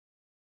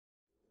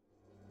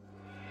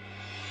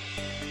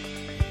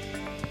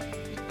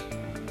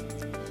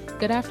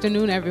Good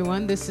afternoon,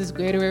 everyone. This is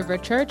Greater River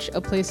Church, a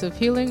place of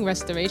healing,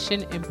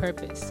 restoration, and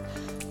purpose.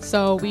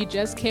 So we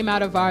just came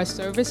out of our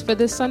service for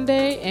this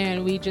Sunday,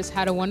 and we just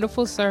had a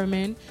wonderful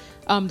sermon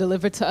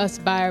delivered to us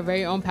by our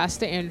very own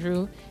Pastor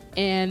Andrew.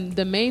 And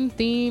the main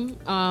theme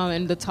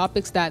and the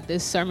topics that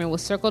this sermon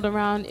was circled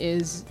around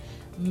is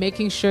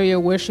making sure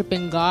you're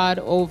worshiping God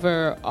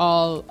over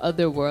all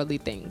other worldly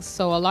things.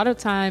 So a lot of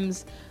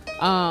times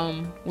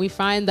we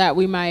find that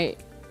we might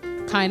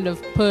kind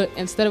of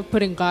instead of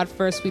putting God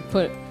first, we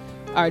put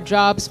our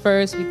jobs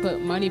first, we put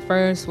money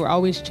first, we're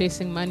always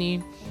chasing money,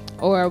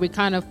 or we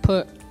kind of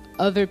put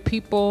other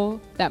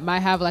people that might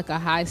have like a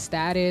high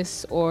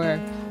status or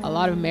a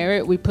lot of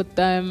merit, we put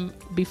them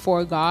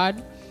before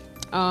God.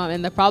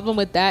 And the problem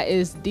with that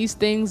is these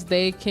things,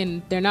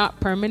 they're not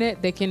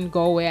permanent, they can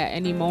go away at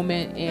any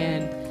moment,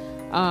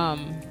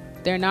 and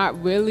they're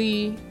not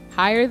really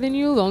higher than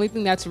you. The only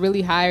thing that's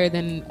really higher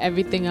than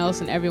everything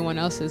else and everyone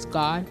else is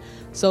God.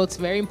 So it's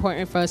very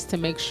important for us to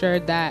make sure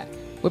that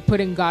we're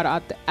putting God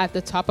at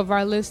the top of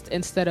our list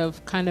instead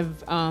of kind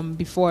of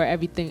before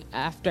everything,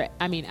 after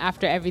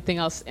everything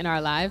else in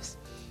our lives,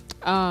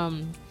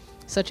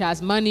 such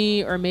as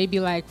money, or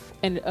maybe like,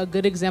 and a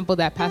good example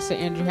that Pastor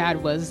Andrew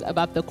had was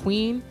about the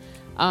Queen,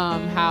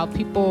 how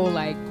people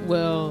like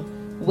will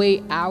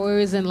wait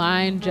hours in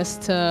line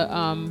just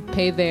to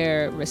pay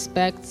their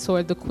respect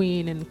toward the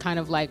Queen and kind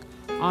of like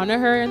honor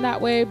her in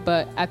that way.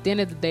 But at the end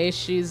of the day,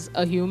 she's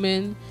a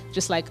human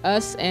just like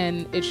us,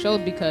 and it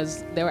showed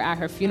because they were at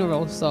her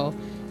funeral. So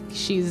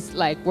she's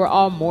like, we're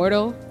all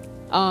mortal.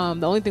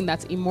 The only thing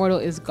that's immortal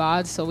is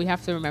God. So we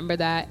have to remember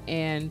that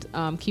and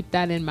keep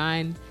that in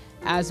mind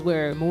as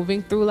we're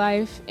moving through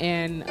life.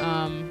 And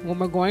when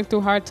we're going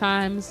through hard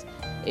times,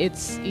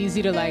 it's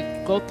easy to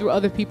like go through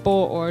other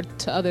people or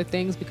to other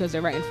things because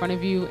they're right in front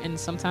of you. And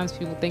sometimes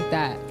people think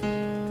that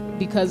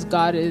because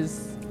God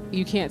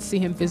you can't see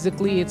him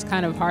physically, it's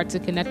kind of hard to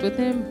connect with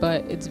him,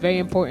 but it's very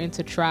important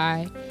to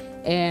try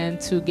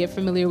and to get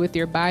familiar with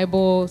your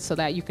Bible so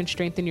that you can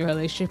strengthen your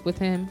relationship with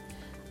him,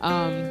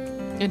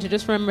 and to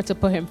just remember to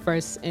put him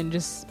first and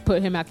just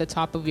put him at the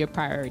top of your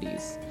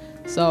priorities.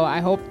 So I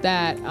hope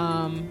that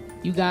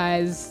you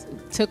guys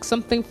took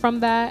something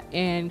from that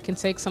and can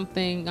take some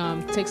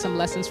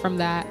lessons from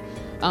that.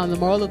 The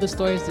moral of the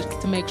story is just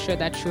to make sure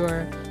that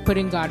you're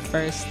putting God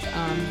first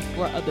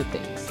for other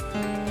things.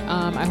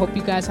 I hope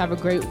you guys have a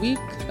great week,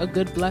 a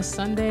good blessed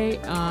Sunday,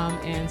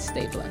 and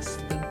stay blessed.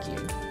 Thank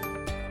you.